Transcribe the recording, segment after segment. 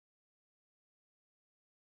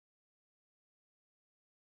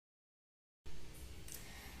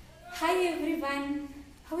everyone,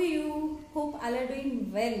 how are you? Hope all are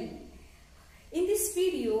doing well. In this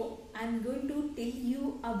video, I am going to tell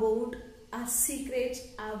you about our secrets,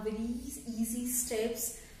 our very easy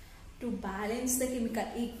steps to balance the chemical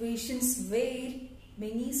equations where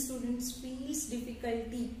many students feels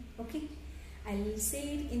difficulty. Okay, I will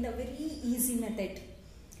say it in the very easy method.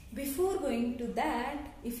 Before going to that,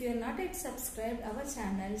 if you are not yet subscribed our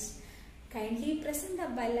channels, kindly press the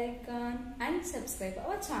bell icon and subscribe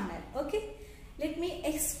our channel. Okay, let me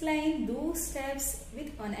explain those steps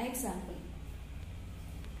with one example.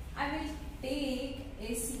 I will take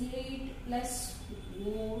AC8 plus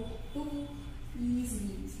O2 is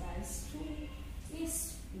equals to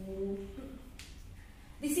SO2.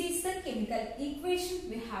 This is the chemical equation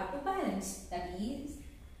we have to balance. That is,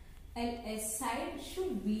 LS side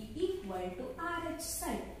should be equal to RH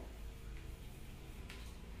side.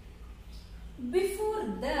 Before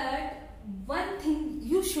that, one thing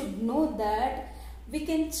you should know that we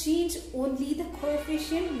can change only the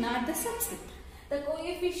coefficient, not the subscript. The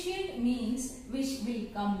coefficient means which will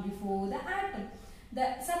come before the atom.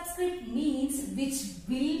 The subscript means which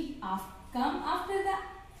will come after the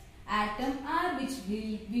atom or which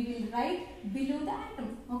we will write below the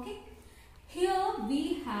atom. Okay. Here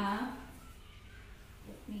we have,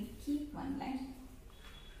 let me keep one line.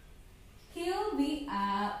 Here we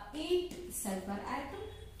have 8 sulfur atom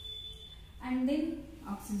and then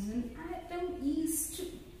oxygen atom is 2.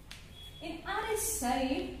 In RH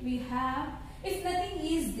side we have, if nothing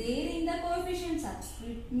is there in the coefficient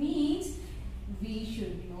subscript means we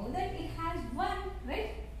should know that it has 1,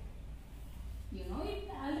 right? You know it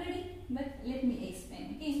already, but let me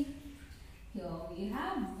explain again. Here we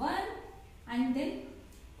have 1 and then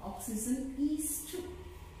oxygen is 2.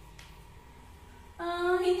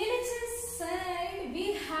 In LHS side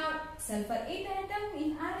we have sulfur 8 atom,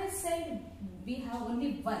 in RH side we have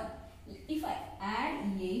only 1. If I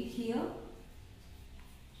add 8 here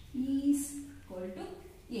is equal to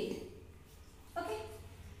 8. Okay,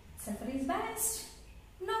 sulfur is balanced.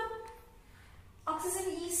 Now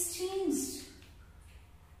oxygen is changed.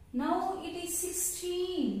 Now it is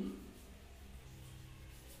 16.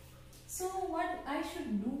 So what I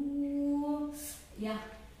should do? Yeah,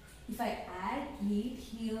 if I add 8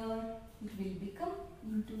 here, it will become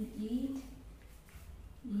into 8.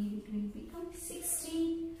 It will become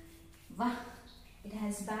 16. Wow, it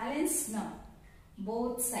has balance now.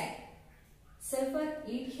 Both sides. Sulfur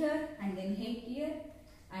 8 here and then 8 here.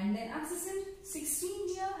 And then oxygen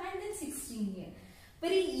 16 here and then 16 here.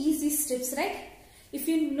 Very easy steps, right? If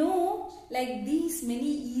you know like these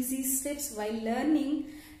many easy steps while learning,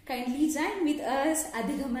 kindly join with us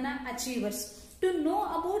Adhigamana Achievers. To know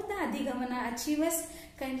about the Adhigamana Achievers,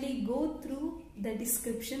 kindly go through the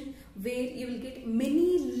description where you will get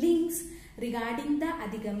many links regarding the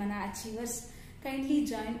Adhigamana Achievers. Kindly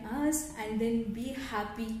join us and then be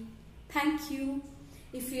happy. Thank you.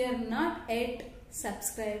 If you are not yet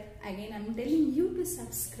subscribed, again I am telling you to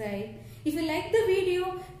subscribe. If you like the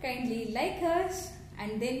video, kindly like us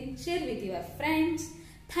and then share with your friends.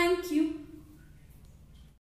 Thank you.